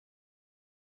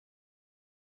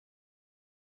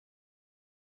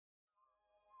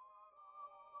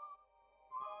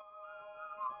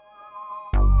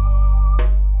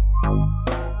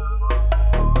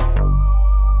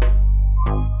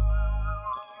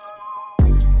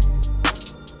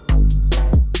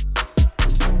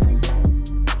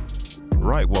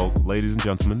right, well, ladies and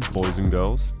gentlemen, boys and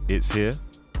girls, it's here.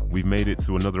 We've made it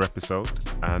to another episode,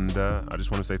 and I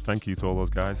just want to say thank you to all those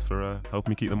guys for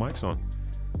helping me keep the mics on.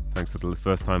 Thanks to the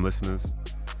first-time listeners,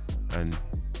 and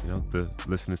the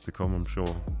listeners to come. I'm sure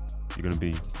you're going to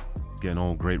be getting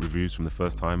all great reviews from the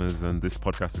first-timers, and this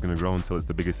podcast is going to grow until it's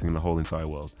the biggest thing in the whole entire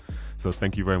world. So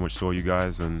thank you very much to all you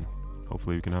guys, and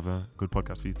hopefully we can have a good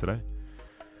podcast for you today.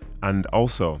 And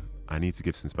also, I need to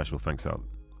give some special thanks out.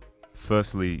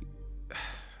 Firstly,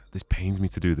 this pains me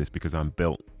to do this because I'm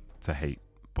built to hate,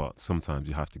 but sometimes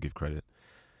you have to give credit.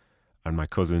 And my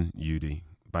cousin, Yudi,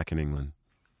 back in England,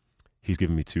 he's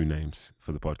given me two names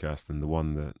for the podcast, and the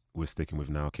one that we're sticking with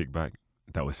now, Kickback,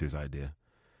 that was his idea.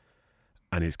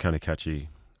 And it's kind of catchy,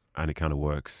 and it kind of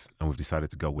works, and we've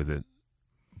decided to go with it.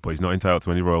 But he's not entitled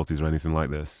to any royalties or anything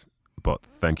like this. But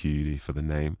thank you, Yudi, for the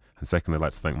name. And secondly, I'd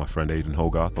like to thank my friend Aidan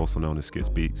Hogarth, also known as Skits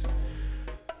Beats,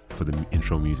 for the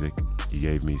intro music. He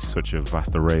gave me such a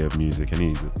vast array of music, and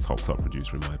he's a top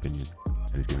producer in my opinion.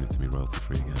 And he's giving it to me royalty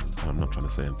free again. I'm not trying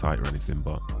to say I'm tight or anything,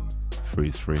 but free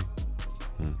is free.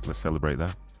 Let's celebrate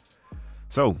that.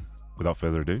 So, without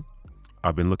further ado,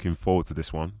 I've been looking forward to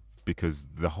this one because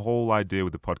the whole idea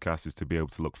with the podcast is to be able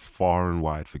to look far and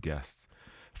wide for guests.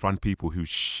 Find people who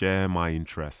share my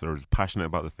interests, are as passionate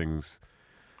about the things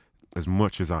as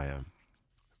much as I am.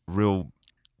 Real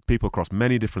people across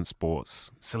many different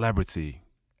sports, celebrity,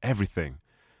 everything.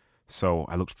 So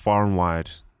I looked far and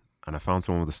wide, and I found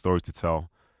someone with a story to tell,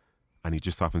 and he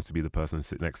just happens to be the person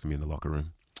sitting next to me in the locker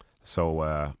room.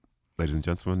 So, ladies and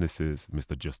gentlemen, this is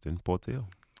Mr. Justin Portillo.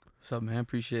 What's up, man?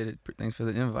 Appreciate it. Thanks for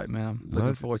the invite, man. I'm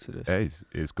looking forward to this. Hey,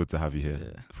 it's good to have you here.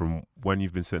 Yeah. From when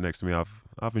you've been sitting next to me,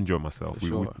 I've enjoyed myself.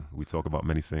 We talk about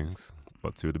many things,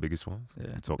 but two of the biggest ones. Yeah,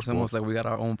 we talk it's sports. Almost like we got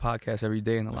our own podcast every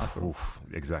day in the locker room.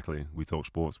 Exactly. We talk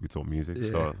sports. We talk music. Yeah.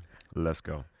 So let's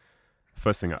go.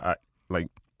 First thing, I like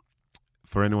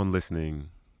for anyone listening,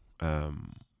 that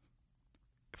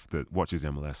watches the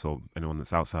MLS or anyone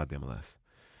that's outside the MLS,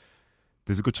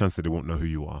 there's a good chance that they won't know who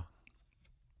you are.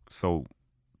 So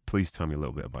please tell me a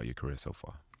little bit about your career so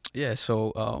far. Yeah,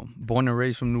 so born and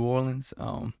raised from New Orleans,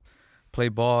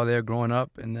 played ball there growing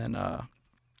up, and then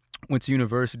went to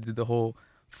university, did the whole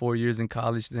 4 years in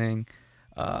college thing,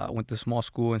 went to small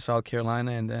school in South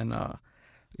Carolina, and then,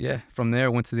 from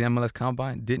there went to the MLS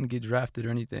Combine, didn't get drafted or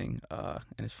anything. And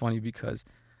it's funny because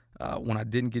when I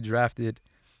didn't get drafted,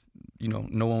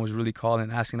 no one was really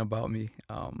calling, asking about me.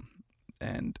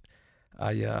 And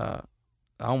I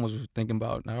almost was thinking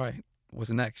about, all right, what's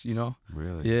next,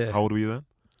 Really? Yeah. How old were you then?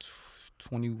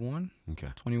 21. Okay.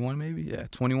 21 maybe? Yeah,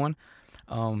 21.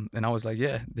 And I was like,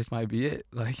 yeah, this might be it.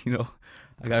 Like,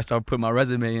 I got to start putting my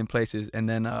resume in places. And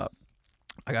then I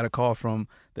got a call from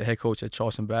the head coach at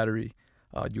Charleston Battery,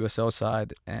 USL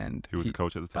side. And Who was the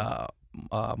coach at the time?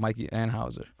 Mikey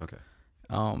Anhauser. Okay.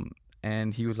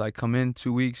 And he was like, come in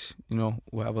 2 weeks,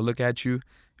 we'll have a look at you.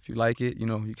 If you like it, you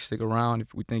can stick around.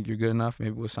 If we think you're good enough,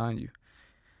 maybe we'll sign you.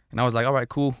 And I was like, all right,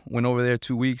 cool. Went over there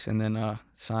 2 weeks and then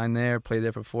signed there, played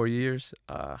there for 4 years.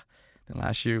 Then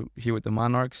last year here with the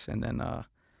Monarchs. And then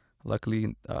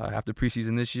luckily after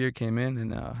preseason this year came in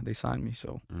and they signed me.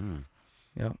 So,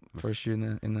 first year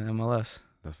in the MLS.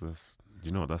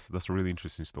 That's a really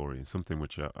interesting story. And something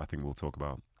which I think we'll talk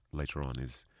about later on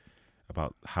is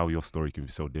about how your story can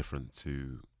be so different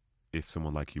to if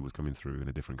someone like you was coming through in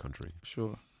a different country.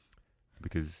 Sure.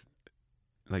 Because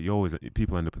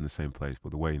people end up in the same place,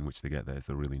 but the way in which they get there is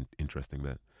the really interesting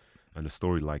bit. And a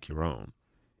story like your own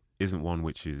isn't one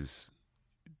which is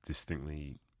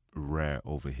distinctly rare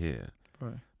over here,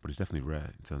 right? But it's definitely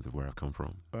rare in terms of where I've come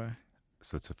from. Right.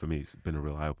 So for me, it's been a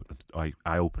real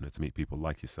eye-opener to meet people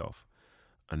like yourself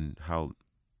and how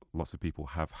lots of people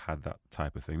have had that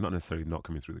type of thing, not necessarily not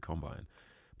coming through the combine,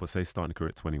 but say starting a career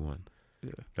at 21.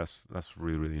 Yeah. That's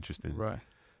really, really interesting. Right.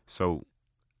 So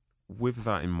with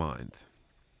that in mind,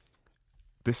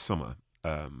 this summer,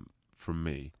 from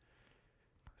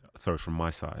my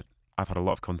side, I've had a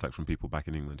lot of contact from people back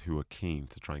in England who are keen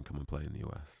to try and come and play in the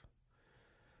US.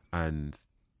 And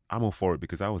I'm all for it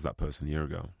because I was that person a year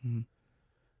ago. Mm-hmm.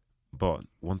 But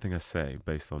one thing I say,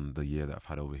 based on the year that I've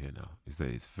had over here now, is that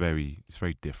it's very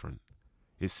different.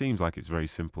 It seems like it's very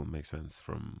simple and makes sense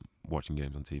from watching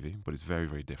games on TV, but it's very,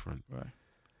 very different. Right.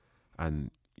 And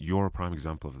you're a prime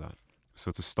example of that.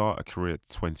 So to start a career at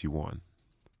 21,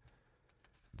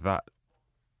 that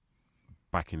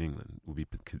back in England would be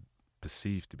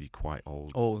perceived to be quite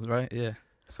old. Old, right? Yeah.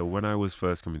 So when I was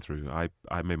first coming through, I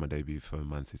made my debut for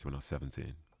Man City when I was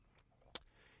 17.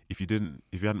 If you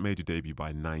hadn't made your debut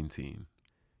by 19,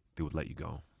 they would let you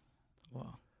go.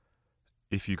 Wow.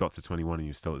 If you got to 21 and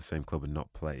you're still at the same club and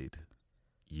not played,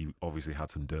 you obviously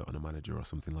had some dirt on a manager or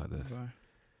something like this. Right.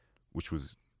 which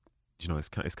was, it's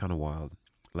kind of wild.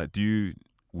 Like,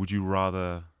 would you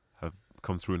rather have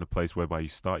come through in a place whereby you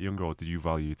start younger, or did you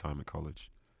value your time at college?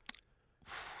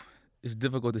 It's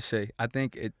difficult to say. I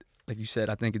think like you said,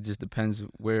 I think it just depends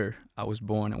where I was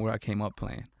born and where I came up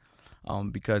playing.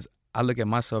 Because I look at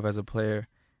myself as a player,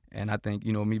 and I think,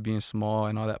 me being small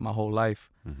and all that my whole life,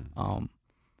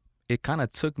 it kind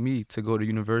of took me to go to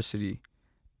university,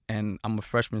 and I'm a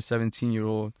freshman,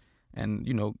 17-year-old, and,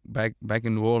 back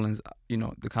in New Orleans,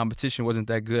 the competition wasn't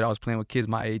that good. I was playing with kids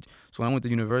my age. So when I went to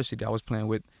university, I was playing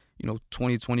with,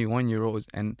 20, 21-year-olds,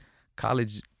 and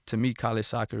to me, college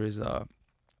soccer is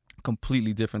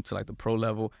completely different to like the pro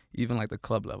level, even like the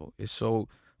club level. It's so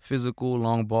physical,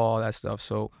 long ball, that stuff.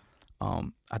 So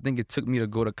I think it took me to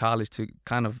go to college to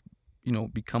kind of,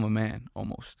 become a man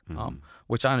almost.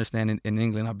 Which I understand in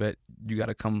England, I bet you got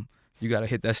to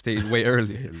hit that stage way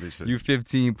earlier. You're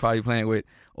 15, probably playing with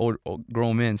old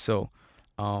grown men. So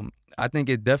I think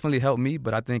it definitely helped me.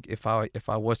 But I think if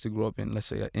I was to grow up in, let's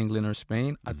say, England or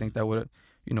Spain, I think that would have,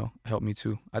 helped me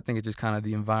too. I think it's just kind of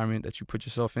the environment that you put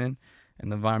yourself in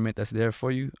and the environment that's there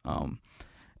for you.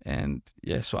 And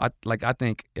yeah, so I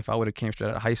think if I would have came straight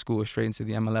out of high school or straight into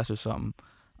the MLS or something,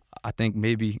 I think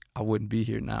maybe I wouldn't be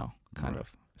here now, kind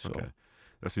of. So. Okay,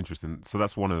 that's interesting. So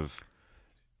that's one of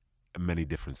many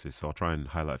differences. So I'll try and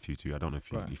highlight a few to you. I don't know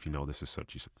if you know this as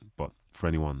such, but for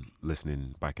anyone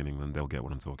listening back in England, they'll get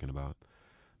what I'm talking about.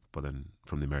 But then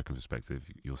from the American perspective,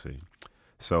 you'll see.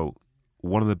 So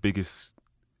one of the biggest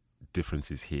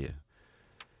differences here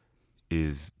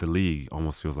is the league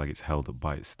almost feels like it's held up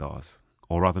by its stars.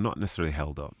 Or rather, not necessarily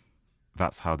held up.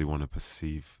 That's how they want to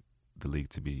perceive the league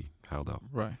to be held up.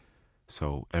 Right.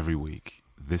 So every week,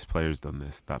 this player's done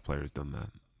this, that player's done that.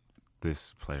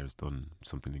 This player's done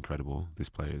something incredible. This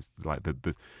player's like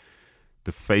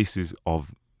the faces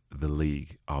of the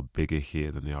league are bigger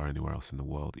here than they are anywhere else in the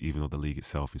world, even though the league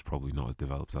itself is probably not as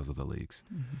developed as other leagues.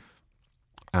 Mm-hmm.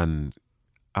 And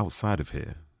outside of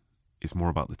here, it's more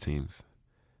about the teams.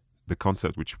 The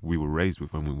concept which we were raised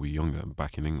with when we were younger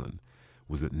back in England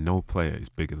was that no player is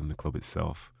bigger than the club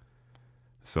itself.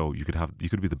 So you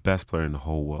could be the best player in the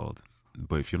whole world,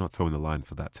 but if you're not towing the line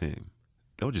for that team,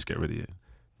 they'll just get rid of you.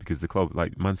 Because the club,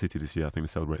 like Man City this year, I think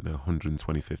they're celebrating their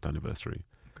 125th anniversary.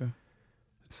 Okay.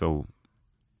 So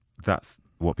that's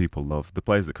what people love. The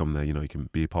players that come there, you can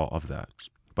be a part of that.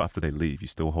 But after they leave, you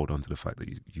still hold on to the fact that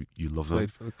you love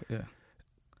them. Yeah.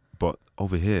 But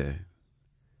over here,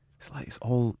 it's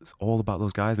all about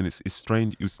those guys, and it's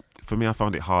strange. For me, I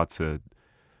found it hard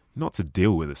not to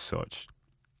deal with as such,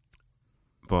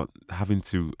 but having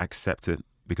to accept it,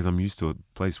 because I'm used to a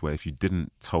place where if you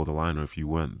didn't toe the line or if you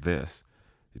weren't this,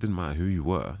 it didn't matter who you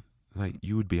were, like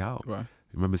you would be out. Right.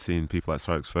 I remember seeing people like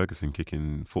Sir Alex Ferguson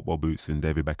kicking football boots in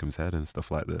David Beckham's head and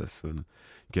stuff like this, and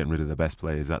getting rid of the best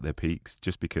players at their peaks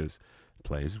just because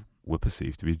players were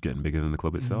perceived to be getting bigger than the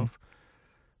club itself.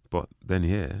 But then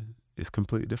here, it's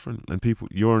completely different. And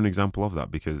you're an example of that,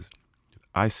 because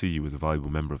I see you as a valuable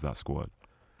member of that squad,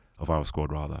 of our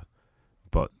squad rather.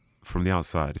 But from the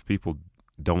outside, if people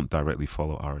don't directly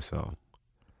follow RSL,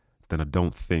 then I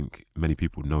don't think many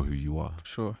people know who you are.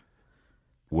 Sure.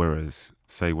 Whereas,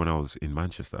 say when I was in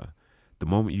Manchester, the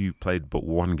moment you played but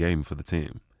one game for the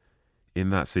team,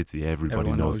 in that city,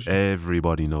 everybody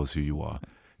knows who you are.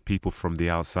 People from the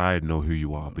outside know who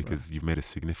you are because you've made a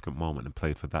significant moment and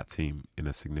played for that team in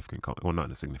a significant, not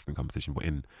in a significant competition, but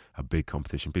in a big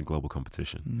competition, big global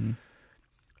competition. Mm-hmm.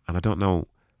 And I don't know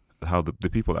how the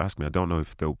people that ask me, I don't know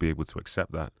if they'll be able to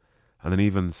accept that. And then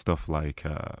even stuff like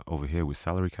over here with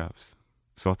salary caps.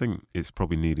 So I think it's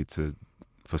probably needed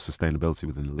for sustainability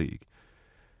within the league.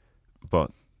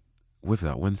 But with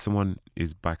that, when someone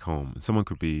is back home, someone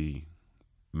could be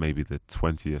maybe the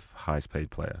 20th highest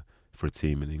paid player for a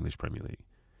team in the English Premier League,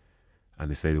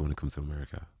 and they say they want to come to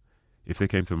America. If they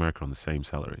came to America on the same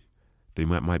salary, they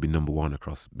might be number one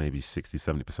across maybe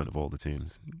 60-70% of all the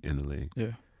teams in the league.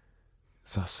 Yeah.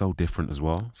 So that's so different as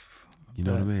well. You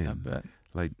know what I mean? I bet.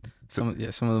 Like some of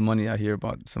the money I hear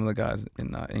about some of the guys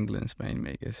in England and Spain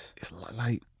make is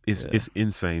it's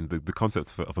insane. The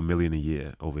concept of $1 million a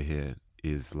year over here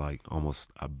is like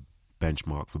almost a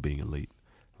benchmark for being elite,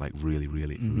 like really,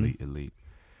 really elite.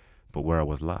 But where I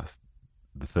was last,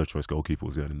 the third choice goalkeeper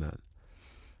was earning that.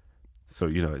 So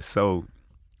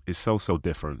it's so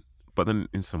different. But then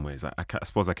in some ways, I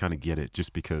suppose I kind of get it,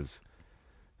 just because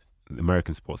the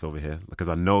American sports over here, because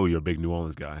I know you're a big New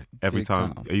Orleans guy. Every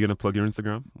time, are you gonna plug your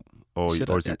Instagram or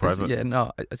is it private?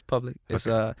 No, it's public. It's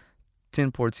okay.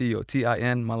 Tin Portillo,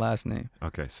 Tin, my last name.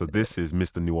 Okay, so this is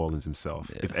Mr. New Orleans himself.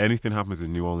 Yeah. If anything happens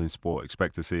in New Orleans sport,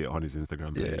 expect to see it on his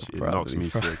Instagram page. Yeah, It knocks probably. me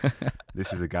sick.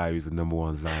 This is a guy who's the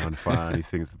 #1 Zion fan. He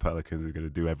thinks the Pelicans are going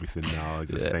to do everything now. He's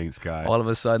a Yeah. Saints guy. All of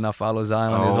a sudden, I follow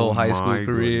Zion his whole high school my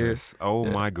career. goodness. Oh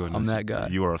Yeah, my goodness. I'm that guy.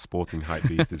 You are a sporting hype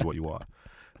beast is what you are.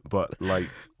 But like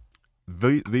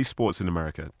these sports in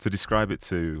America, to describe it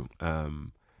to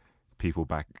people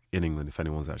back in England, if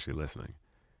anyone's actually listening,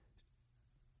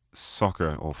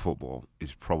 soccer or football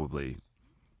is probably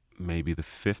maybe the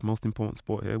 5th most important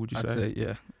sport here, would you I'd say? say,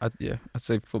 yeah. I'd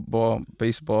say football,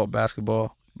 baseball,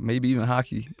 basketball, maybe even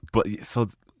hockey. But so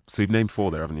you've named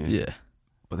 4 there, haven't you? Yeah.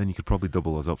 But then you could probably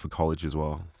double those up for college as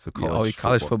well. So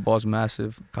College football's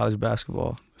massive. College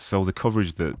basketball. So the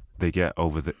coverage that they get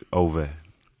over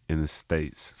in the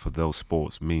States for those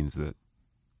sports means that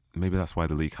maybe that's why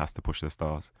the league has to push their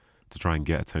stars to try and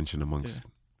get attention amongst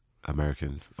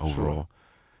Americans overall. Sure.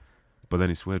 But then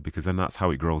it's weird because then that's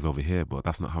how it grows over here, but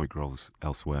that's not how it grows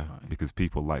elsewhere. Right. Because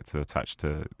people like to attach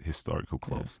to historical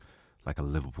clubs. Like a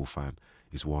Liverpool fan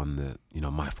is one that,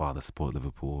 my father supported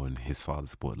Liverpool and his father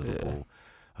supported Liverpool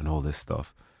and all this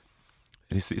stuff.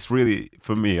 And it's really,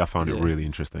 for me, I found it really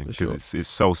interesting because it's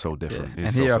so different. Yeah.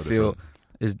 It's and here so I feel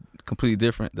it's completely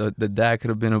different. The dad could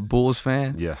have been a Bulls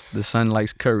fan. Yes. The son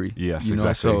likes Curry. Yes, you know,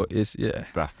 exactly. So it's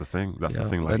That's the thing. That's the Yeah,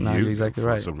 thing. Like no, you, you're exactly for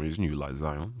right. some reason, you like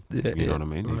Zion. Yeah, You know what I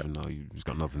mean? right. Even though you've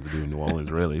got nothing to do in New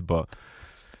Orleans, really. But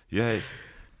yeah,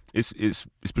 it's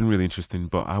been really interesting.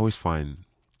 But I always find,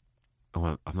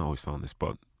 well, I've not always found this,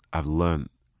 but I've learned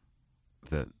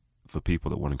that for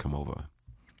people that want to come over,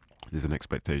 there's an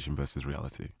expectation versus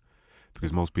reality.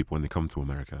 Because most people, when they come to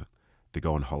America, they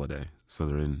go on holiday. So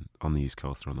they're on the East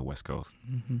Coast or on the West Coast.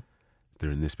 Mm-hmm.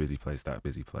 They're in this busy place, that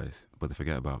busy place. But they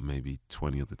forget about maybe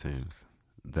 20 other teams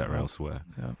that are elsewhere.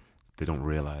 Yeah. They don't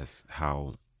realize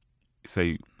how,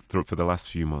 say, for the last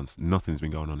few months, nothing's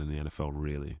been going on in the NFL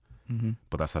really. Mm-hmm.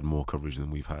 But that's had more coverage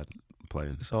than we've had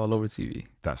playing. It's all over TV.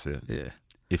 That's it. Yeah.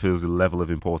 If it was a level of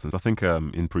importance, I think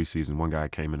in preseason, one guy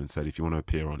came in and said, if you want to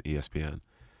appear on ESPN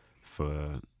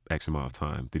for X amount of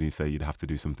time, didn't he say you'd have to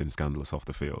do something scandalous off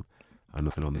the field and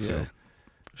nothing on the field?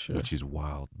 For sure. Which is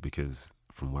wild because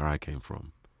from where I came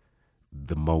from,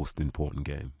 the most important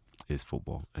game is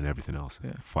football and everything else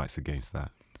fights against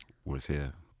that. Whereas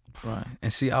here, right.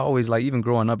 And see, I always even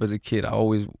growing up as a kid, I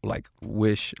always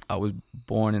wish I was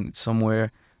born in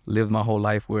somewhere, lived my whole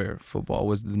life where football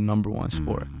was the #1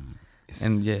 sport.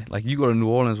 And you go to New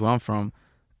Orleans where I'm from,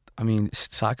 I mean,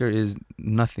 soccer is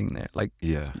nothing there.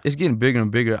 It's getting bigger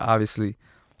and bigger, obviously,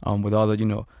 with all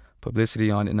the, publicity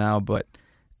on it now. But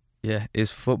yeah,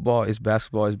 it's football, it's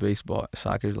basketball, it's baseball.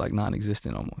 Soccer is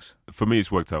non-existent almost. For me,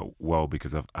 it's worked out well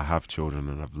because I have children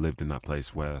and I've lived in that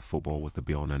place where football was the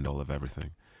be-all and end-all of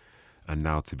everything. And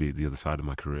now to be at the other side of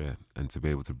my career and to be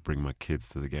able to bring my kids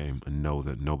to the game and know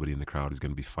that nobody in the crowd is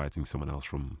going to be fighting someone else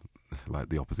from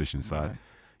the opposition side,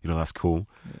 that's cool.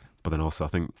 Yeah. But then also I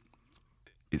think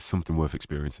it's something worth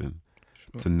experiencing.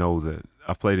 To know that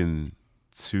I've played in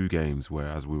 2 games where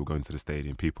as we were going to the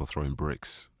stadium, people throwing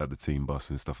bricks at the team bus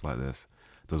and stuff like this.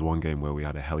 There was one game where we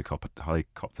had a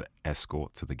helicopter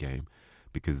escort to the game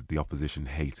because the opposition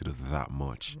hated us that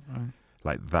much.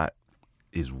 Right. That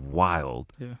is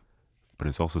wild. Yeah. But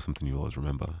it's also something you always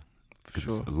remember because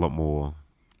it's a lot more.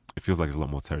 It feels like it's a lot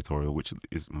more territorial, which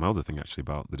is my other thing actually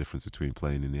about the difference between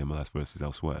playing in the MLS versus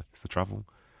elsewhere. It's the travel.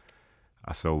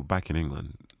 So back in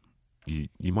England,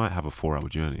 you might have a 4-hour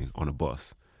journey on a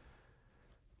bus,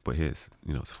 but here's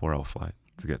it's a 4-hour flight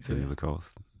to get to the other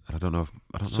coast. And I don't know.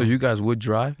 So you guys would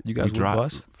drive? You guys would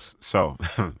bus? So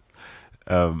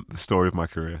the story of my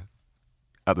career.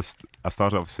 I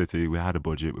started off City. We had a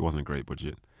budget. It wasn't a great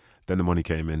budget. Then the money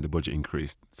came in. The budget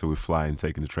increased. So we're flying,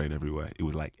 taking the train everywhere. It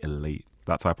was elite.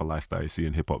 That type of lifestyle you see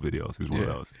in hip-hop videos. It was one of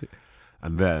those.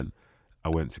 And then I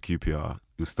went to QPR.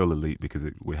 It was still elite because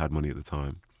we had money at the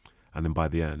time. And then by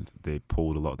the end, they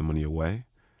pulled a lot of the money away.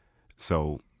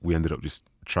 So we ended up just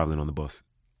traveling on the bus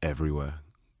everywhere.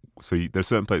 So there's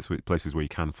certain places where you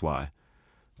can fly.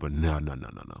 But no.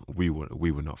 We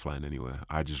were not flying anywhere.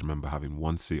 I just remember having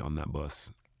one seat on that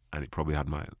bus, and it probably had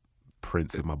my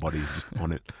prints of my body just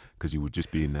on it because you would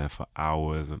just be in there for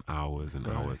hours and hours and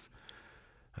hours.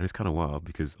 And it's kind of wild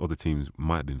because other teams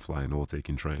might have been flying or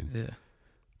taking trains. Yeah.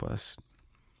 But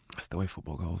that's the way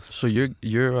football goes. So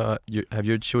have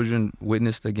your children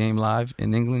witnessed the game live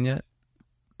in England yet?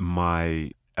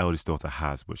 My eldest daughter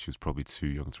has, but she was probably too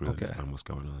young to really understand what's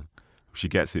going on. She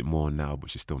gets it more now, but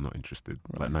she's still not interested.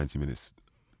 90 minutes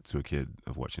to a kid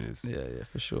of watching it is... Yeah,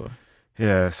 for sure.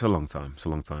 Yeah, it's a long time.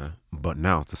 But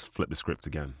now, to flip the script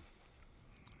again.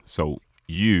 So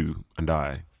you and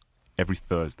I, every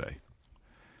Thursday,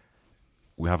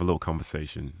 we have a little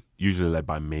conversation, usually led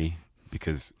by me,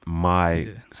 because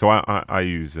so I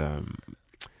use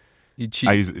You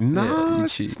cheat. no, you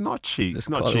it's cheat. not cheat. Let's It's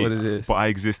not call it cheat. what it is. But I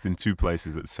exist in two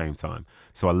places at the same time.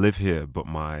 So I live here, but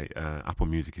my Apple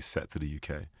Music is set to the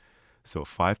UK. So at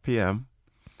 5 p.m.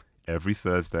 every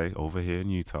Thursday over here in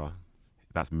Utah,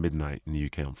 that's midnight in the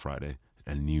UK on Friday,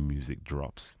 and new music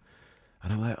drops.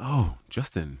 And I'm like, oh,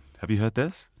 Justin, have you heard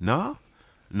this? No,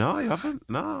 you haven't?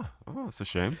 No. Oh, it's a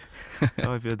shame.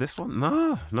 Oh, have you heard this one?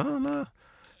 No.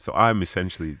 So I'm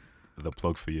essentially the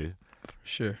plug for you. For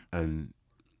sure. And,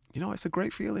 it's a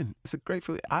great feeling.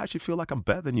 I actually feel like I'm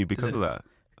better than you because of that.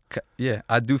 Yeah,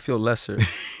 I do feel lesser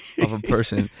of a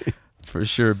person for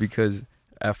sure, because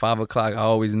at 5 o'clock, I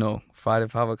always know Friday,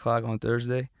 5 o'clock on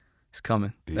Thursday, it's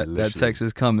coming. That text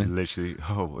is coming. Literally.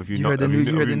 Oh, have You heard the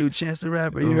new Chance the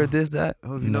Rapper? You heard this, that?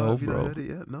 Oh, have no, you bro. not heard it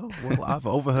yet? No. Well, I've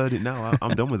overheard it now.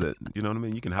 I'm done with it. You know what I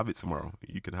mean? You can have it tomorrow.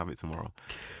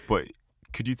 But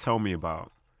could you tell me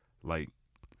about like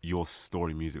your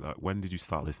story music? Like, when did you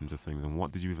start listening to things, and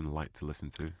what did you even like to listen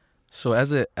to? So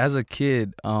as a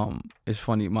kid, it's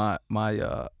funny. My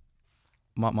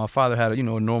father had a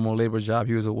normal labor job.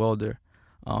 He was a welder,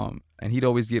 and he'd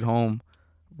always get home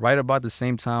right about the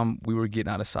same time we were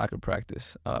getting out of soccer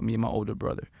practice, me and my older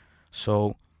brother.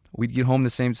 So we'd get home the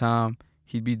same time.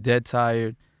 He'd be dead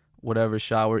tired, whatever,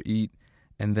 shower, eat.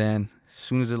 And then as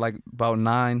soon as it like about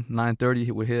 9:30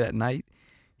 he would hit at night,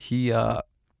 he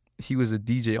was a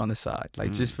DJ on the side,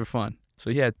 like just for fun. So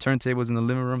he had turntables in the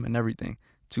living room and everything,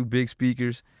 2 big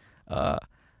speakers.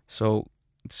 So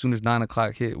as soon as 9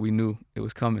 o'clock hit, we knew it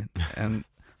was coming. And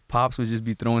Pops would just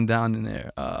be throwing down in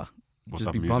there,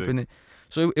 just be bumping it.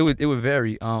 So it would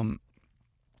vary.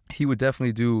 He would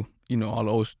definitely do, all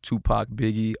those Tupac,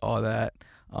 Biggie, all that.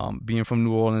 Being from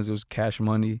New Orleans, it was Cash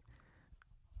Money.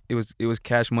 It was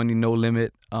Cash Money, No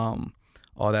Limit,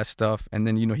 all that stuff. And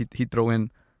then he'd throw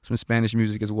in some Spanish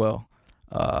music as well.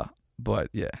 But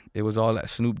yeah, it was all that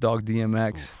Snoop Dogg,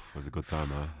 DMX. Oof, that was a good time,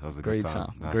 huh? That was a Great good time.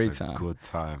 time. That's Great a time. Good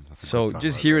time. So good time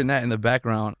just right hearing there. that in the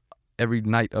background every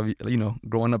night of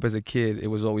growing up as a kid, it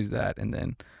was always that. And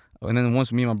then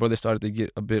once me and my brother started to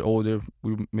get a bit older,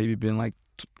 we maybe been like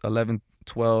 11,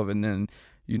 12, and then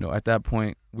at that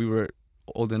point we were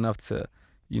old enough to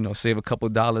save a couple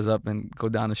dollars up and go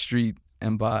down the street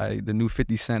and buy the new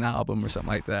 50 Cent album or something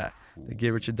like that. The Get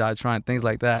Rich or Die Trying, things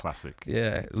like that. Classic.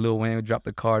 Yeah, Lil Wayne would drop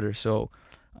the Carter. So,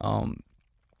 and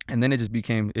then it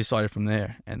started from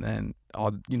there. And then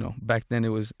back then it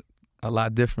was a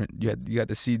lot different. You got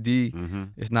the CD. Mm-hmm.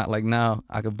 It's not like now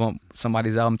I could bump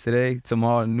somebody's album today,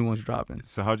 tomorrow a new one's dropping.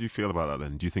 So how do you feel about that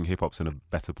then? Do you think hip hop's in a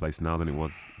better place now than it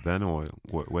was then, or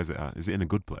where's it at? Is it in a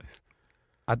good place?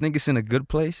 I think it's in a good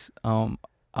place.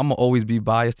 I'm gonna always be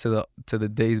biased to the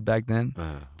days back then,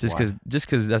 just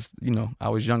because that's I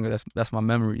was younger. That's my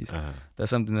memories. That's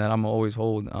something that I'm always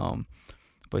hold.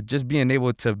 But just being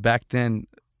able to back then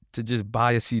to just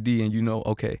buy a CD and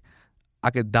okay, I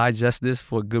could digest this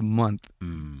for a good month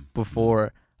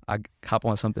before I hop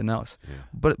on something else.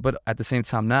 Yeah. But at the same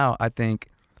time now, I think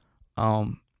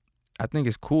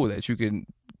it's cool that you can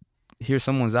hear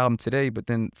someone's album today, but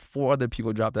then 4 other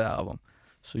people drop the album.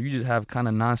 So you just have kind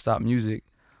of nonstop music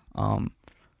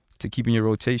to keep in your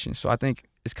rotation. So I think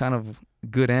it's kind of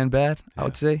good and bad, I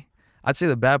would say. I'd say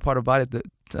the bad part about it,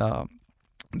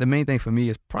 the main thing for me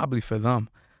is probably for them,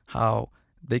 how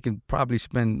they can probably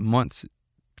spend months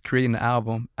creating an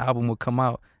album. Album will come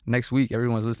out next week.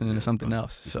 Everyone's listening to something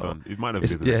else. It's so done. It might have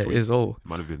been next week. It's old. It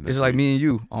might have been it's like me and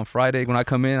you. On Friday when I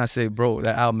come in, I say, bro,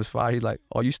 that album is fire. He's like,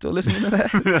 oh, you still listening to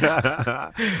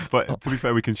that? But to be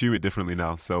fair, we consume it differently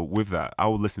now. So with that, I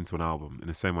would listen to an album in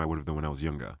the same way I would have done when I was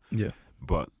younger. Yeah.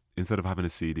 But instead of having a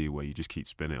CD where you just keep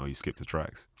spinning or you skip the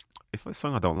tracks, if a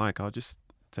song I don't like, I'll just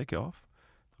take it off.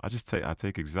 I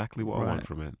take exactly what I want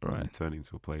from it and turn it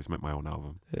into a place, make my own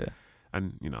album. Yeah.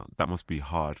 And, that must be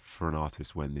hard for an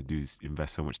artist when they do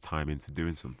invest so much time into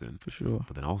doing something. For sure.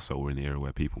 But then also we're in the era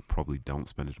where people probably don't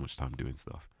spend as much time doing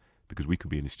stuff, because we could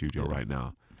be in the studio right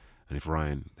now, and if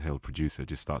Ryan Hill, producer,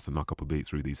 just starts to knock up a beat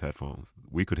through these headphones,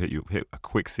 we could hit a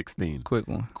quick 16. Quick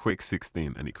one. Quick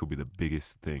 16, and it could be the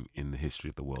biggest thing in the history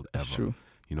of the world ever. That's true.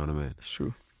 You know what I mean? It's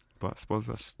true. But I suppose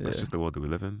that's just the world that we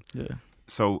live in. Yeah.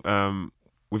 So,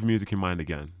 with music in mind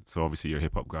again, so obviously you're a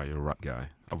hip hop guy, you're a rap guy.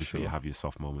 Obviously you have your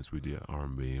soft moments with your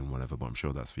R&B and whatever, but I'm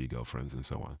sure that's for your girlfriends and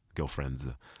so on. Girlfriends.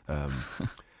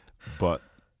 But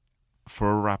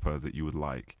for a rapper that you would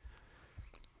like,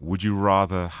 would you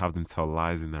rather have them tell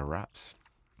lies in their raps,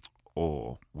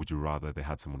 or would you rather they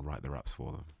had someone write the raps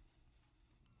for them?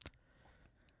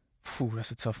 Phew,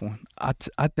 that's a tough one. I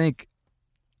think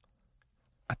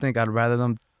I'd rather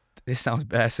them. It sounds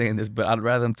bad saying this, but I'd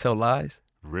rather them tell lies.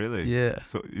 Really? Yeah.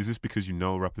 So is this because you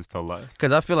know rappers tell lies?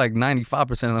 Because I feel like 95%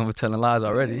 of them are telling lies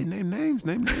already. Hey, name names.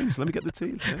 Let me get the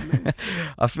tea. Name names.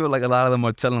 I feel like a lot of them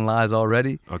are telling lies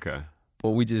already, Okay. but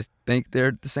we just think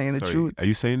they're saying the Sorry, truth. Are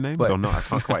you saying names But- or not? I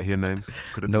can't quite hear names.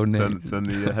 Could I No just names. turn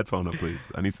the headphone up,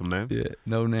 please? I need some names. Yeah,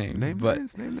 no names. Name but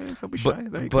names. Don't be shy.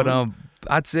 There you but go.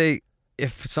 I'd say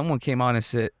if someone came out and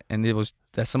said, and it was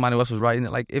that somebody else was writing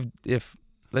it, like if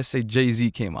let's say Jay-Z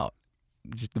came out,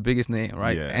 just the biggest name,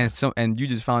 right? Yeah. And you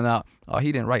just found out, oh,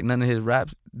 he didn't write none of his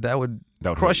raps, that would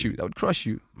crush you. That would crush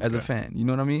you as a Okay. fan. You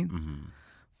know what I mean? Mm-hmm.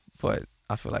 But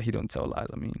I feel like he don't tell lies.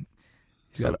 I mean,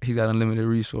 So- he's got unlimited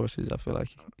resources. I feel like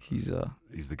he's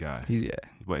the guy. he's yeah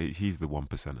But he's the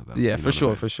 1% of that. yeah you know for what I sure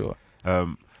mean? for sure.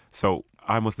 So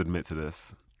I must admit to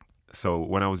this. So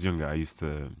when I was younger, I used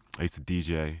to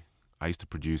DJ. I used to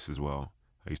produce as well.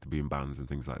 I used to be in bands and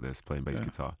things like this, playing bass Yeah.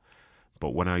 guitar.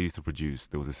 But when I used to produce,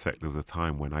 there was a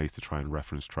time when I used to try and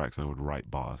reference tracks and I would write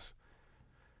bars.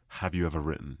 Have you ever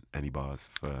written any bars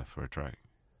for a track?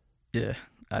 Yeah,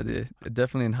 I did.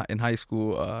 Definitely in high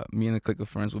school, me and a clique of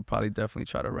friends would probably definitely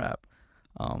try to rap.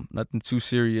 Nothing too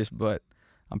serious, but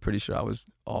I'm pretty sure I was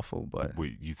awful. But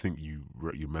Wait, you think you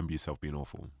remember yourself being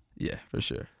awful? yeah, for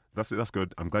sure. That's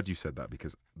good. I'm glad you said that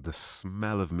because the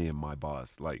smell of me and my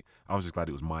bars, like I was just glad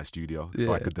it was my studio,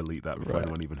 so I Yeah. could delete that before Right.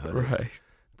 anyone even heard it. Right.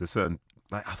 There's certain,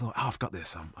 like I thought, I've got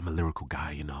this. I'm a lyrical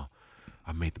guy, you know.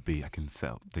 I made the beat. I can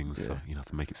set up things, Yeah.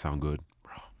 to make it sound good.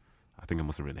 Bro, I think I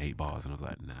must have written 8 bars, and I was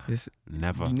like, nah, It's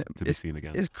never you ne- to be seen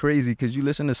again. it's crazy because you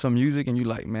listen to some music and you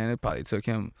like, man, it probably took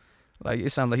him. Like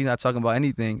it sounds like he's not talking about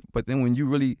anything. But then when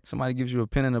somebody gives you a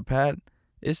pen and a pad,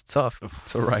 it's tough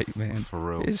to write, man. For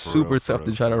real, It's for super real, tough for to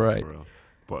real, try to for real, write. for real.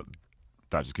 But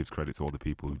that just gives credit to all the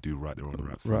people who do write their own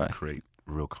raps Right. and create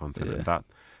real content. Yeah. And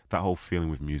that whole feeling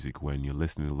with music when you're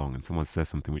listening along and someone says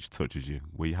something which touches you,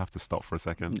 where you have to stop for a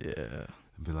second Yeah.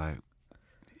 and be like,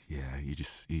 yeah, you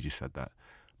just said that.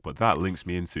 But that links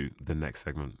me into the next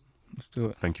segment. Let's do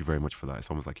it. Thank you very much for that. It's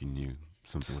almost like you knew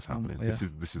something was happening. Yeah. This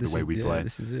is the way we play.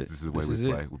 This is it. This is the way we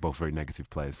play. We're both very negative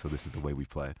players, so this is the way we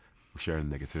play. We're sharing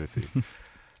negativity.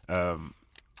 I'm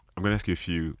going to ask you a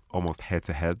few almost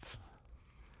head-to-heads,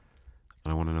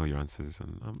 and I want to know your answers,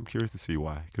 and I'm curious to see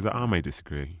why, because I may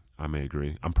disagree, I may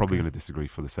agree. I'm probably going to disagree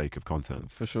for the sake of content,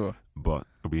 For sure. but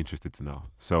I'll be interested to know.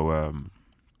 So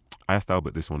I asked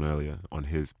Albert this one earlier on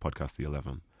his podcast, The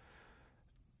 11.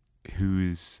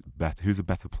 Who's a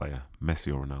better player,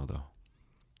 Messi or Ronaldo?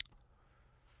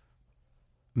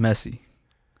 Messi,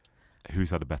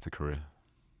 Who's had a better career?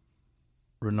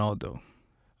 Ronaldo.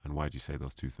 And why do you say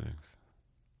those two things?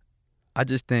 I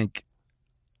just think,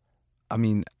 I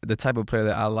mean, the type of player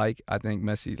that I like, I think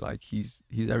Messi, like he's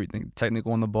everything.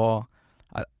 Technical on the ball.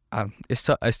 It's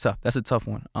tough. It's tough. That's a tough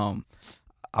one.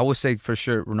 I would say for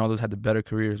sure Ronaldo's had the better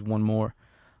careers. One more.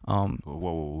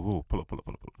 Whoa. Pull up.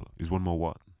 Is one more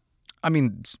what? I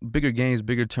mean, bigger games,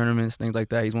 bigger tournaments, things like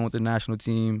that. He's won with the national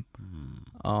team.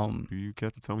 Do you care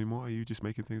to tell me more? Are you just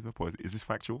making things up, or is this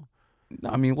factual?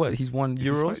 I mean, what? He's won Is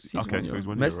this Euros. fact- okay, so he's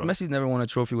won Euros. Euros. Messi's never won a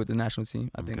trophy with the national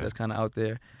team. I think Okay. that's kind of out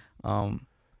there.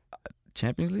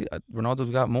 Champions League. Ronaldo's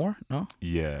got more. No,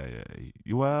 Yeah.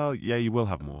 Well, yeah, you will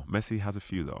have more. Messi has a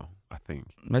few though, I think.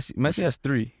 Messi has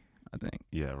 3. I think.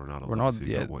 Yeah, Ronaldo's Ronaldo,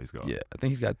 obviously yeah, got what he's got. Yeah, I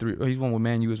think he's got 3. Oh, he's won with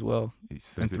Man U as well, He and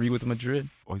says 3 with Madrid.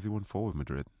 Or is he won 4 with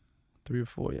Madrid? 3 or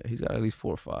 4. Yeah, he's got at least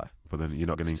 4 or 5. But then you're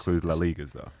not going to include La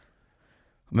Ligas though.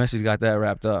 Messi's got that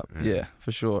wrapped up. Yeah. Yeah,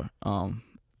 for sure.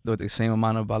 With the same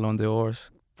amount of Ballon d'Ors.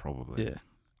 Probably. Yeah.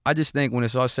 I just think when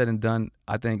it's all said and done,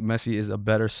 I think Messi is a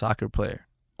better soccer player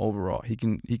overall. He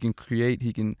can create,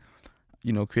 he can,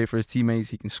 create for his teammates,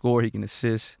 he can score, he can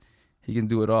assist, he can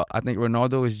do it all. I think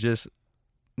Ronaldo is just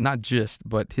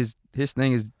but his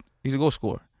thing is he's a goal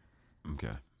scorer.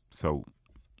 Okay. So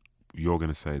you're going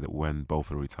to say that when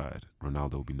both are retired,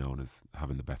 Ronaldo will be known as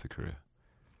having the better career?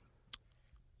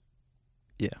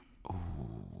 Yeah.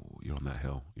 Ooh, you're on that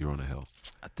hill. You're on a hill.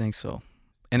 I think so.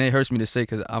 And it hurts me to say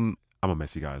because I'm a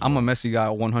Messi guy. I'm a Messi guy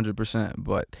 100%,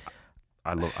 but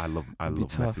I love tough.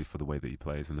 Messi for the way that he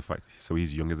plays and the fact so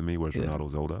he's younger than me, whereas Yeah.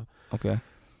 Ronaldo's older. okay.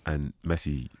 And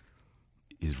Messi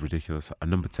is ridiculous. A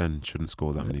number 10 shouldn't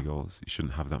score that Yeah. many goals. He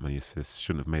shouldn't have that many assists.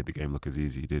 Shouldn't have made the game look as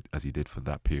easy as he did for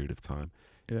that period of time.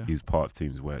 Yeah. He was part of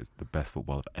teams where it's the best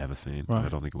football I've ever seen. Right. And I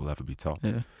don't think it will ever be topped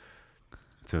Yeah. in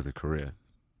terms of career.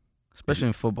 Especially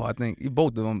in football. I think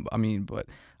both of them, but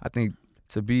I think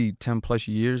to be 10 plus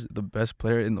years the best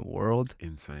player in the world,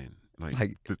 Insane.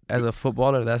 as a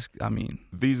footballer,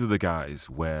 These are the guys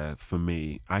where, for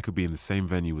me, I could be in the same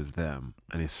venue as them,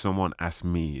 and if someone asked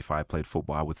me if I played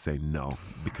football, I would say no,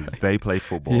 because they play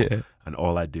football, yeah. and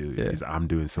all I do Yeah. is I'm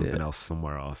doing something Yeah. else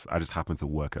somewhere else. I just happen to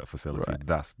work at a facility. Right.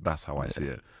 That's how I see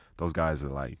it. Those guys are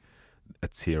like a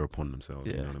tier upon themselves.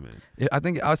 You Yeah. know what I mean? Yeah, I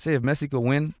think I would say if Messi could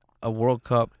win a World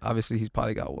Cup, obviously he's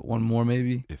probably got one more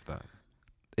maybe. If that.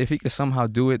 If he could somehow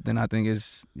do it, then I think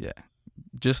it's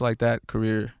just like that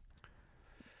career.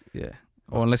 Yeah.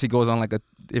 Or unless he goes on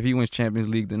if he wins Champions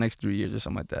League the next 3 years or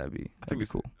something like that, that'd be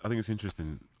cool. I think it's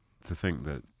interesting to think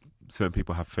that certain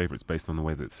people have favorites based on the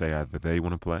way that say either they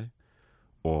want to play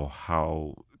or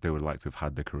how they would like to have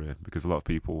had their career. Because a lot of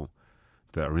people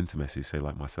that are into Messi say,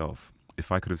 like myself,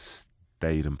 if I could have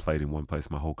stayed and played in one place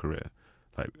my whole career,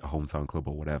 like a hometown club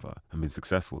or whatever, and been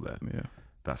successful there,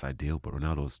 that's ideal. But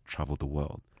Ronaldo's travelled the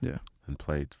world and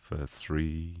played for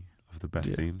 3 of the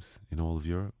best teams in all of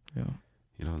Europe. Yeah.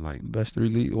 You know, like best 3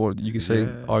 leagues, or you could say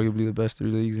arguably the best 3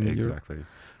 leagues in Europe. Exactly.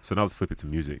 So now let's flip it to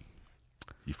music.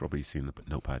 You've probably seen the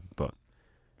notepad, but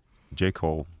J.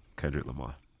 Cole, Kendrick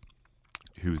Lamar,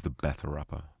 who's the better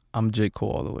rapper? I'm J. Cole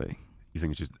all the way. You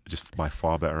think it's just by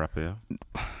far better rapper?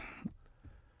 Yeah?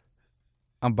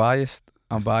 I'm biased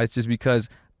just because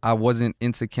I wasn't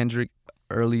into Kendrick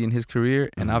early in his career,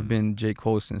 and I've been J.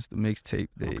 Cole since the mixtape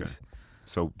days. Okay.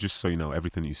 So just so you know,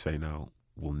 everything you say now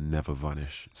will never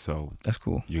vanish. So that's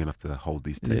cool. You're gonna have to hold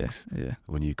these takes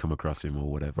when you come across him or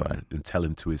whatever, and tell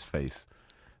him to his face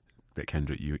that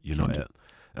Kendrick, you're not it.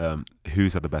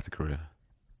 Who's had the better career?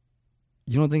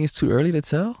 You don't think it's too early to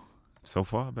tell? So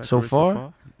far? So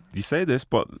far? You say this,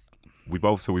 but we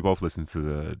both listened to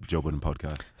the Joe Budden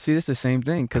podcast. See, it's the same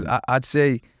thing, because I'd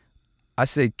say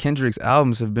Kendrick's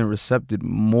albums have been recepted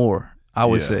more, I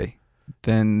would say,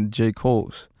 than J.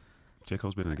 Cole's. J.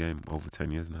 Cole's been in the game over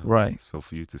 10 years now. Right. So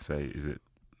for you to say, is it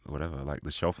whatever, like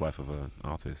the shelf life of an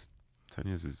artist, 10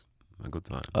 years is a good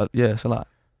time. Yeah, it's a lot.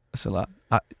 It's a lot.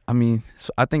 I mean,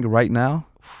 so I think right now,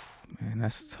 man,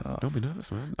 that's tough. Don't be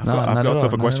nervous, man. I've got a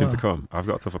tougher question to come.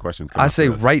 I say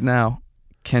right now,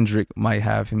 Kendrick might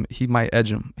have him. He might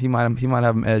edge him. He might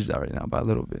have him edged out right now by a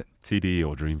little bit. TDE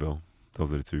or Dreamville.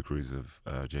 Those are the 2 crews of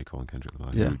J. Cole and Kendrick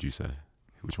Lamar. Yeah. Who would you say?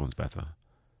 Which one's better?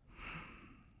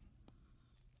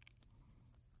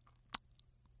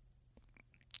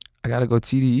 I gotta go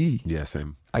TDE. Yeah,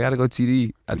 same. I gotta go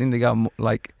TDE. I think they got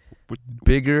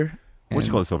bigger. What do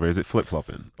you call this over here? Is it flip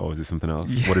flopping or is it something else?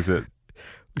 Yeah. What is it?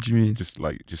 What do you mean? Just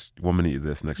 1 minute of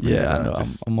this, next minute. Yeah, I know.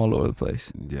 I'm all over the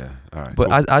place. Yeah, all right. But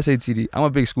cool. I say TDE. I'm a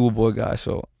big Schoolboy guy,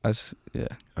 so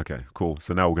Okay, cool.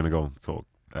 So now we're gonna go and talk.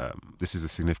 This is a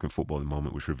significant footballing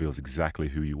moment which reveals exactly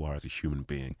who you are as a human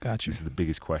being. Got you. This is the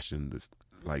biggest question that's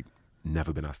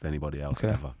never been asked to anybody else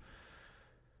ever.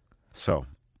 So,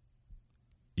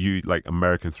 you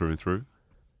American through and through?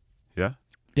 Yeah?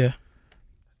 Yeah.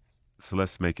 So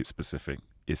let's make it specific.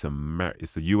 It's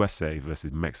the USA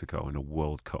versus Mexico in a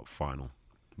World Cup final.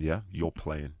 Yeah? You're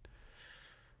playing.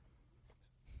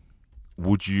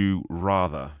 Would you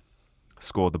rather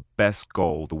score the best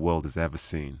goal the world has ever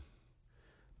seen,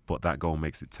 but that goal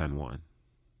makes it 10-1?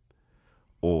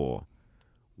 Or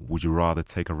would you rather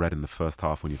take a red in the first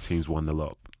half when your team's 1-0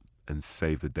 up and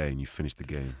save the day and you finish the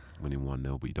game winning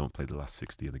 1-0, but you don't play the last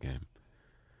 60 of the game?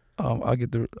 I'll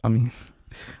get the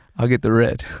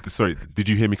red. Sorry, did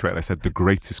you hear me correctly? I said the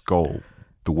greatest goal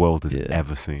the world has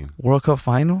ever seen. World Cup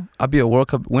final? I'll be a World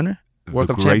Cup winner? World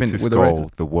Cup champion greatest with goal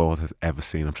the world has ever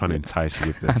seen. I'm trying to entice you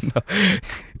with this.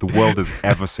 The world has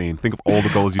ever seen. Think of all the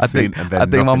goals you've seen, and then I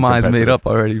think my mind's made up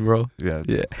already, bro. Yeah.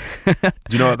 Do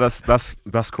you know what?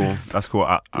 That's cool. That's cool.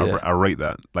 I rate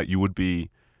that. You would be,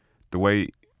 the way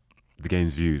the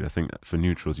game's viewed, I think for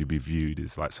neutrals you'd be viewed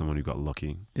as like someone who got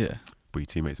lucky. Yeah. But your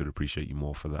teammates would appreciate you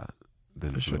more for that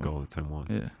than for the goal at 10-1.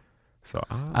 Yeah. So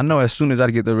I know as soon as I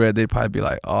get the red, they'd probably be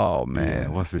like, "Oh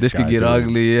man, what's this could get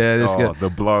ugly." Yeah, the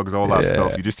blogs, all that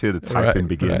stuff. You just hear the typing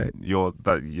begin. Right. Your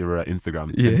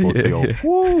Instagram, Tim Portillo,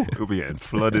 woo, it'll be getting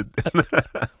flooded.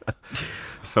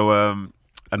 So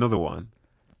another one.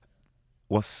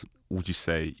 What would you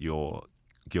say your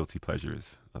guilty pleasure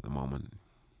is at the moment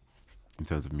in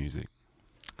terms of music?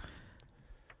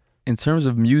 In terms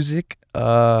of music,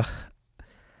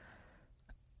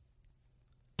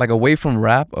 away from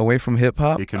rap, away from hip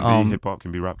hop. It can be hip hop,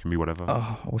 can be rap, can be whatever.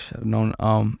 Oh, I wish I'd have known.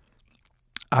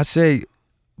 I say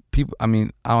people. I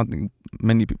mean, I don't think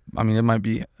many people. I mean, it might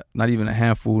be not even a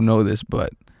handful who know this,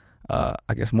 but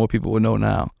I guess more people will know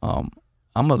now.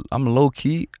 I'm low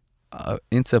key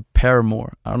into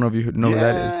Paramore. I don't know if you know who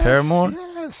that is. Paramore.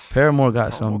 Yes. Paramore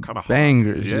got some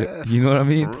bangers. Yeah. You know what I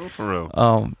mean? For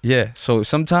real. Yeah. So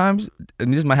sometimes,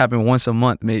 and this might happen once a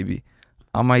month, maybe.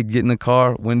 I might get in the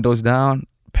car, windows down,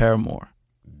 Paramore.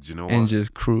 Do you know and what?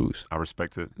 just cruise. I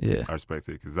respect it. Yeah. I respect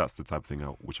it because that's the type of thing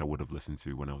which I would have listened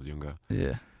to when I was younger.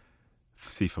 Yeah.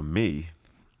 See, for me,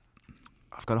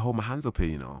 I've got to hold my hands up here,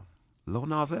 you know. Lil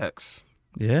Nas X.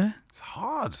 Yeah? It's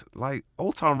hard. Like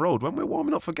Old Town Road. When we're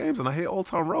warming up for games and I hear Old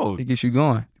Town Road, It gets you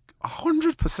going.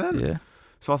 100%. Yeah.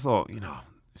 So I thought, you know,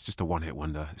 it's just a one-hit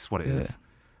wonder. It's what it is.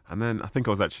 And then I think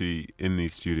I was actually in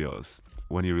these studios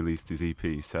when he released his EP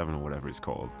 7 or whatever it's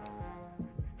called.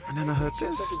 And then I heard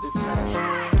this.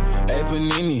 Hey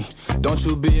Panini, don't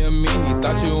you be a meanie.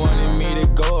 Thought you wanted me to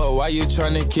go. Why you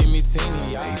trying to keep me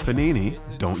teeny? Hey Panini,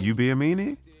 don't you be a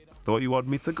meanie. Thought you wanted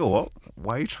me to go up.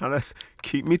 Why are you trying to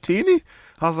keep me teeny?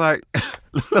 I was like,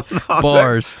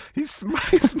 Bars. He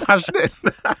smashed it.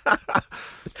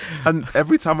 And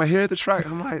every time I hear the track,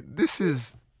 I'm like, this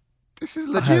is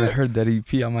legit. I haven't heard that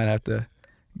EP. I might have to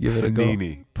give it a go.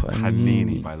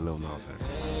 Panini by Lil Nas X.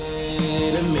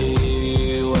 Say to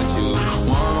me what you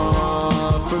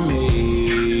want from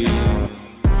me.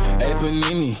 Hey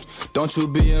Panini, don't you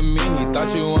be a meanie.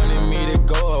 Thought you wanted me to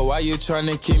go. Why you trying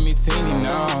to keep me teeny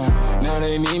now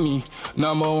they need me.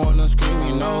 Number one on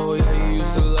screaming. No, yeah, you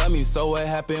used to love me. So what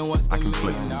happened? What's the I can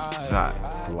flip meaning? that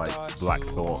to like Black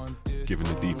Thought, giving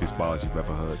the deepest bars you've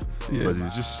ever heard. But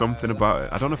there's just something about it.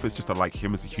 I don't know if it's just I like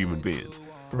him as a human being,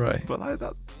 Right. but like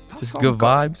that Just song good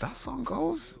vibes. That song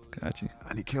goes, Got you.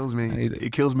 and he kills me. I need it.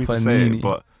 It kills me to say Panini. it,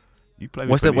 but you play.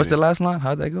 What's the last line?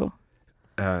 How'd that go?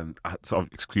 I sort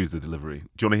of excuse the delivery.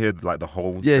 Do you want to hear like the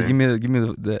whole? Yeah, thing? give me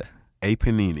the Hey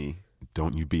Panini,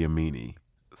 don't you be a meanie.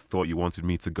 Thought you wanted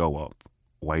me to go up.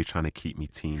 Why you trying to keep me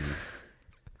teeny?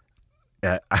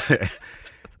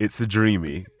 It's a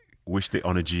dreamy. Wished it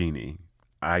on a genie.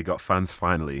 I got fans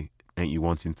finally. Ain't you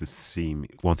wanting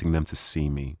them to see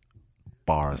me?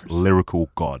 Bars. Lyrical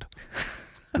God.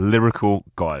 Lyrical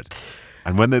God.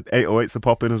 And when the 808s are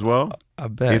popping as well, I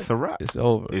bet it's a wrap. it's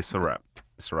over. It's a wrap.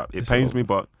 It's a wrap. It It's pains over. me,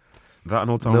 but that and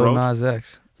Old Town Lil Road. Nas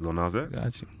X. Lil Nas X.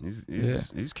 Got you.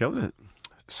 He's killing it.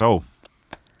 So,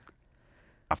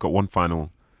 I've got one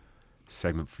final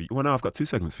segment for you. Well, no, I've got two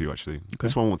segments for you, actually.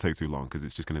 This one won't take too long because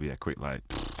it's just going to be a quick, like,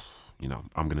 you know,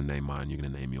 I'm going to name mine, you're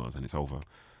going to name yours, and it's over.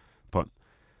 But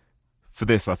for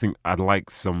this, I think I'd like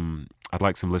some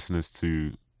listeners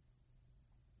to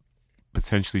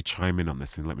potentially chime in on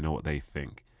this and let me know what they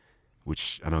think,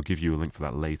 and I'll give you a link for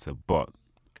that later. But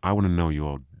I want to know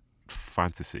your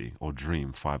fantasy or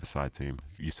dream five-a-side team,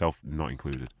 yourself not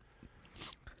included.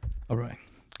 All right.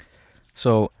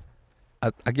 So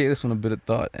I gave this one a bit of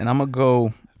thought, and I'm gonna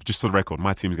go. Just for the record,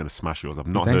 my team's going to smash yours. I've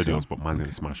not think heard so? yours, but mine's going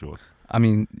to smash yours. I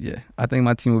mean, yeah, I think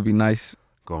my team would be nice.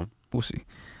 Go on. We'll see.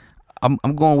 I'm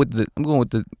going with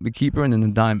the keeper and then the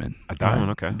diamond. A diamond,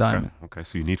 Right? okay. Diamond. Okay,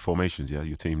 so you need formations, yeah?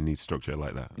 Your team needs structure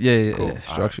like that. Yeah, Cool. yeah.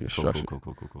 Structure, All right. structure.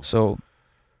 Cool. So,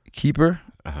 keeper,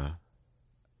 Uh-huh.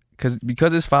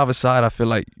 because it's five-a-side, I feel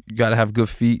like you gotta have good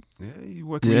feet. Yeah, you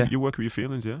work Yeah. with your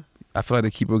feelings, yeah? I feel like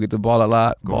the keeper will get the ball a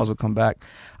lot. Go Balls on. will come back.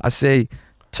 I say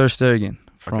Ter Stegen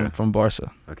from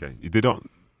Barca. Okay.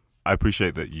 I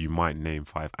appreciate that you might name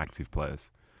 5 active players,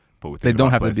 but we're They thinking don't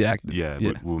about have to players- be active. Yeah,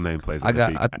 Yeah. We'll name players. I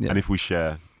that got- are big. yeah. And if we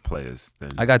share players,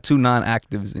 then I got 2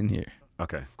 non-actives in here.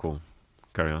 okay, cool.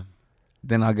 Carry on.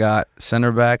 Then I got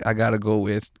center back. I gotta go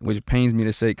with, which pains me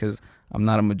to say because I'm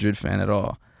not a Madrid fan at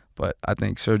all, but I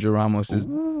think Sergio Ramos is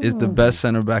the best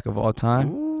center back of all time.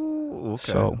 Ooh,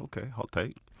 okay. So- okay, hot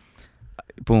take.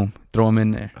 Boom, throw him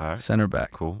in there. All right. Center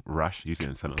back, Cool. Rash, he's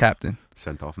getting sent off. captain,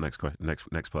 Sent off. Next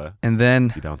player. and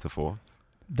then You're down to 4.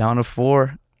 down to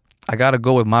 4. I gotta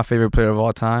go with my favorite player of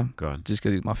all time, Go on. just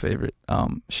because he's my favorite.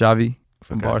 Xavi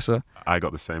from Okay. Barca. I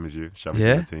got the same as you. Xavi's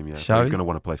Yeah? in the team, yeah. But Xavi? he's going to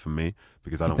want to play for me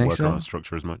because I You don't think work so? on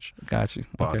structure as much. Got you.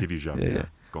 But Okay. I'll give you Xavi, Yeah, yeah. yeah.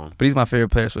 Go on. But he's my favorite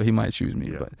player, so he might choose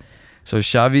me. Yeah. But so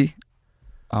Xavi,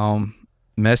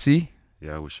 Messi.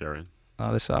 Yeah, we're sharing.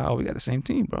 Other side, we got the same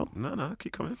team, bro. No,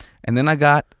 keep coming. And then I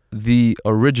got the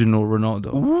original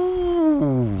Ronaldo.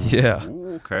 Ooh. Yeah.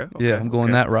 Ooh, okay. Yeah, I'm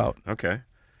going that route Okay.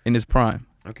 in his prime.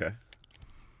 Okay.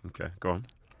 Go on.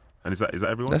 And is that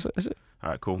everyone? That's it. All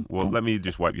right, cool. Well, let me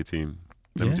just wipe your team.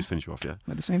 Let me Yeah. just finish you off, yeah?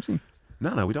 Got the same team.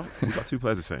 No, we don't. We've got 2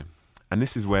 players the same. And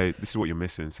this is what you're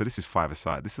missing. So this is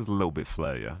 5-a-side. This is a little bit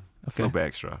flair, yeah? It's a Okay. little bit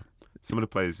extra. Some of the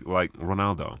players, like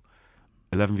Ronaldo,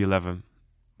 11v11,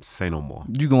 say no more.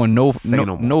 You going no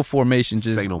more. no formation?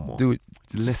 Just Say no more. do it.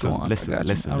 Listen. Go on. I got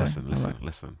you. All right.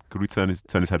 Listen. Could we turn his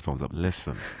headphones up?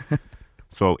 Listen.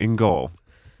 So in goal,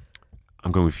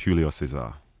 I'm going with Julio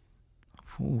Cesar.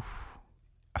 Oof.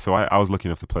 So I was lucky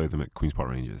enough to play with him at Queen's Park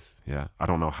Rangers. Yeah, I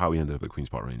don't know how he ended up at Queen's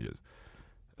Park Rangers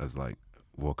as like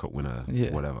World Cup winner,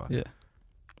 whatever. Yeah.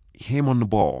 Him on the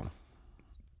ball,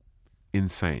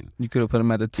 insane. You could have put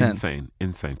him at the 10.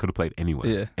 Insane. Could have played anywhere,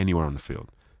 Yeah. anywhere on the field.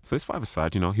 So it's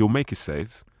 5-a-side. You know, he'll make his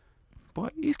saves,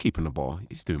 but he's keeping the ball.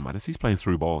 He's doing madness. He's playing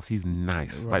through balls. He's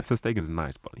nice. Right. Like, Ter Stegen's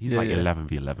nice, but he's like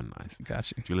 11v11 nice.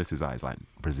 Got you. Julius Isai is like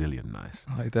Brazilian nice.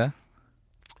 I like that.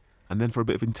 And then for a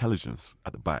bit of intelligence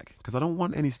at the back, because I don't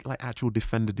want any like actual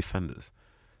defenders.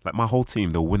 Like my whole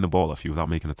team, they'll win the ball off you without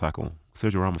making a tackle.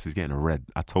 Sergio Ramos is getting a red.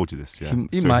 I told you this, yeah.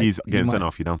 He's getting sent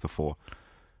off. You're down to 4.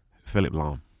 Philipp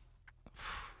Lahm.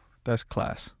 That's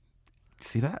class.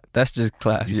 See that? That's just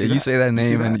class. You say that You name,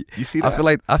 see that? and You see that?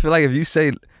 I feel like if you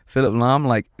say Philipp Lahm,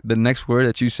 like the next word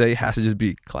that you say has to just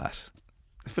be class.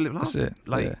 Philipp Lahm. That's it.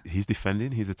 Like he's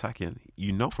defending, he's attacking.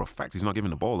 You know for a fact he's not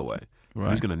giving the ball away. Right.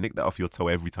 He's gonna nick that off your toe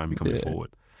every time you come forward.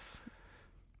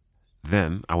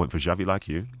 Then I went for Xavi like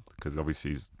you, because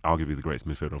obviously he's arguably the greatest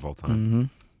midfielder of all time. Mm-hmm.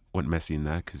 Went Messi in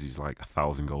there because he's like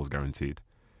 1,000 goals guaranteed.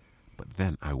 But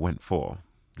then I went for,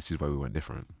 this is where we went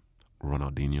different,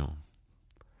 Ronaldinho.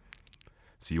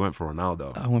 So you went for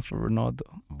Ronaldo. I went for Ronaldo.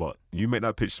 But you made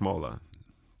that pitch smaller.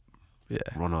 Yeah.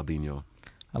 Ronaldinho.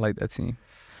 I like that team.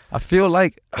 I feel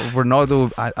like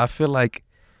Ronaldo. I feel like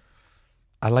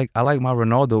I like my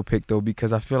Ronaldo pick though,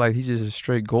 because I feel like he's just a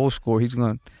straight goal scorer. He's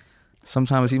gonna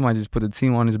sometimes he might just put the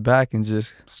team on his back and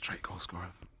just straight goal scorer.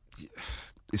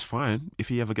 It's fine if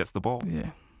he ever gets the ball.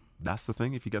 Yeah, that's the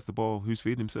thing. If he gets the ball, who's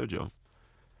feeding him? Sergio.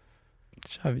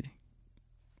 Xavi.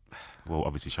 Well,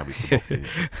 obviously Xavi's the both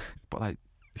team, but like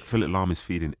Philipp Lahm is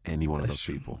feeding any one of those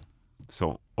people.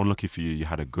 So unlucky for you, you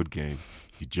had a good game.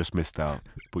 You just missed out,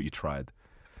 but you tried.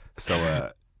 So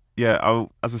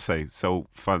as I say, so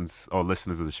fans or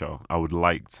listeners of the show, I'd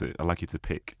like you to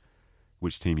pick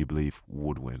which team you believe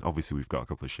would win. Obviously, we've got a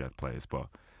couple of shared players, but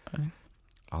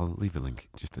I'll leave the link.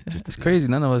 It's crazy.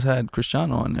 None of us had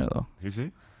Cristiano on there though. Who's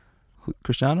he?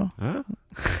 Cristiano? Huh?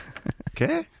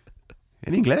 ¿Qué?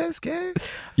 En inglés? ¿Qué?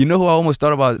 You know who I almost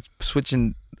thought about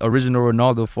switching original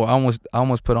Ronaldo for? I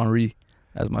almost put Henry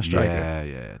as my striker.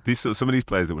 Yeah. Some of these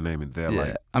players that we're naming, they're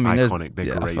like iconic.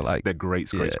 They're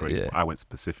great. They're great. Yeah. I went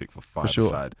specific for 5 sure.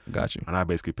 aside. Got you. And I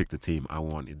basically picked a team I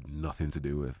wanted nothing to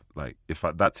do with. Like, if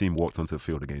that team walked onto the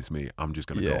field against me, I'm just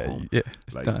going to go home. Yeah,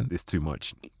 it's like, done. It's too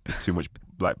much. It's too much.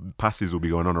 Like, passes will be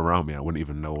going on around me. I wouldn't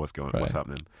even know what's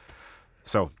happening.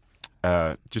 So,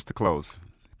 just to close,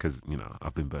 because,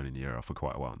 I've been burning the air off for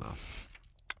quite a while now.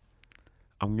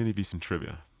 I'm going to give you some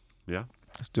trivia. Yeah?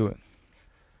 Let's do it.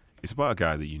 It's about a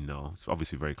guy that you know. It's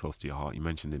obviously very close to your heart. You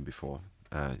mentioned him before.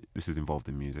 This is involved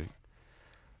in music.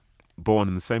 Born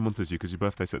in the same month as you, because your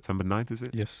birthday's September 9th, is it?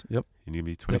 Yes. Yep. You're going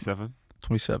to be 27? Yep.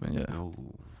 27, yeah. Oh,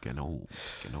 getting old.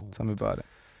 Tell me about it.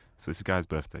 So this guy's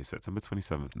birthday, September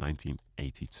 27th,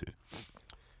 1982.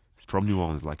 He's from New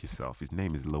Orleans like yourself. His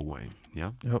name is Lil Wayne,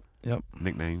 yeah? Yep.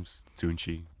 Nicknames,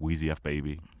 Tunechi, Weezy F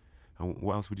Baby. And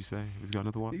what else would you say? He's got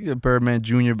another one? He's a Birdman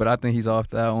Jr., but I think he's off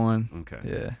that one. Okay.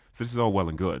 Yeah. So this is all well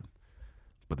and good.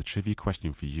 But the trivia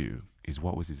question for you is,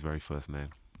 what was his very first name?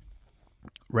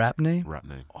 Rap name?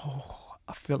 Oh,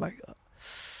 I feel like...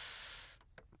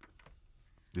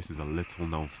 This is a little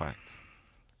known fact,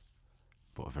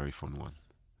 but a very fun one.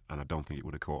 And I don't think it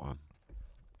would have caught on.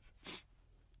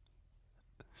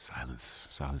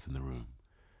 Silence in the room.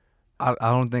 I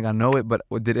don't think I know it, but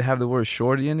did it have the word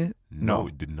shorty in it? No,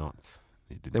 it did not.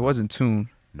 It wasn't Tune.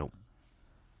 Nope.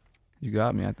 You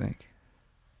got me, I think.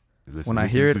 Listen, when I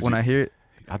hear it,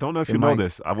 I don't know if you know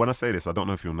this. When I say this, I don't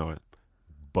know if you'll know it.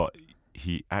 But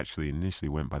he actually initially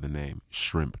went by the name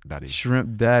Shrimp Daddy.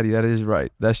 Shrimp Daddy, that is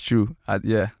right. That's true.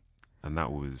 Yeah. And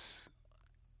that was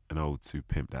an ode to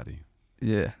Pimp Daddy.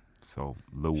 Yeah. So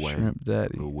Lil Wayne, Shrimp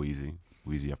Daddy, Lil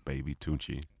Weezy F Baby,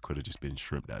 Tunechi could have just been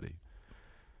Shrimp Daddy.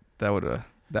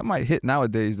 That might hit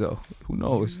nowadays though. Who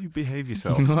knows? You behave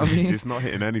yourself. You know what I mean? It's not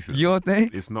hitting anything. You don't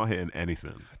think? It's not hitting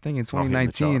anything. I think in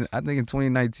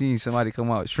 2019, somebody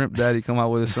come out, Shrimp Daddy come out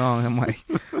with a song. It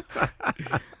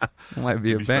might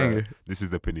be a banger. Fair, this is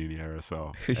the Panini era,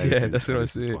 so yeah, that's what I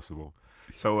said. Possible.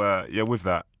 So with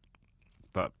that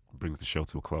brings the show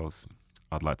to a close.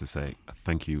 I'd like to say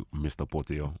thank you, Mr.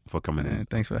 Portillo, for coming in.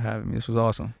 Thanks for having me. This was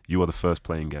awesome. You are the first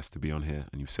playing guest to be on here,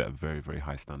 and you've set a very, very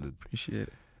high standard. Appreciate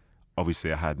it.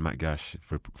 Obviously, I had Matt Gash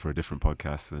for a different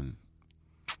podcast, and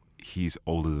he's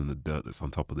older than the dirt that's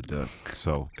on top of the dirt.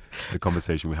 So the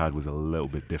conversation we had was a little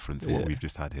bit different to what we've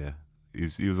just had here.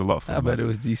 He was a lot of fun. I bet it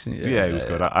was decent. Yeah, it was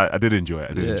good. I did enjoy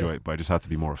it. Enjoy it, but I just had to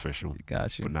be more official.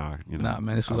 Got you. But now, Nah,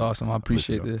 man, this was awesome. I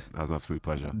appreciate this. That was an absolute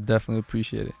pleasure. Definitely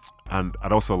appreciate it. And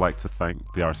I'd also like to thank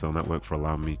the RSL Network for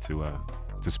allowing me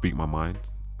to speak my mind,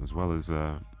 as well as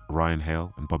Ryan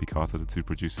Hale and Bobby Carter, the 2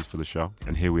 producers for the show.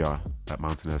 And here we are at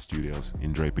Mountain Air Studios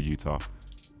in Draper, Utah.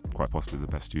 Quite possibly the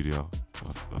best studio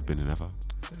I've been in ever.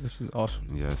 This is awesome.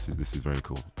 Yeah, this is very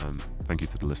cool. And thank you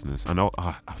to the listeners. I know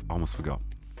I almost forgot.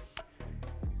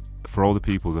 For all the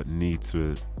people that need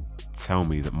to tell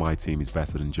me that my team is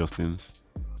better than Justin's.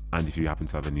 And if you happen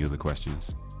to have any other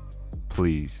questions,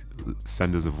 please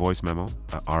send us a voice memo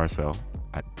at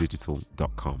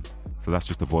rsl@digital.com. So that's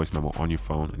just a voice memo on your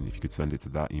phone, and if you could send it to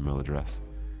that email address,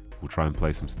 we'll try and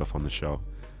play some stuff on the show.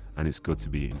 And it's good to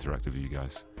be interactive with you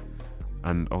guys.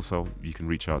 And also, you can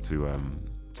reach out to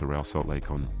Real Salt Lake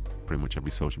on pretty much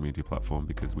every social media platform,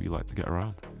 because we like to get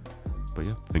around. But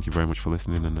yeah, thank you very much for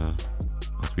listening, and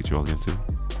I'll speak to you all again soon.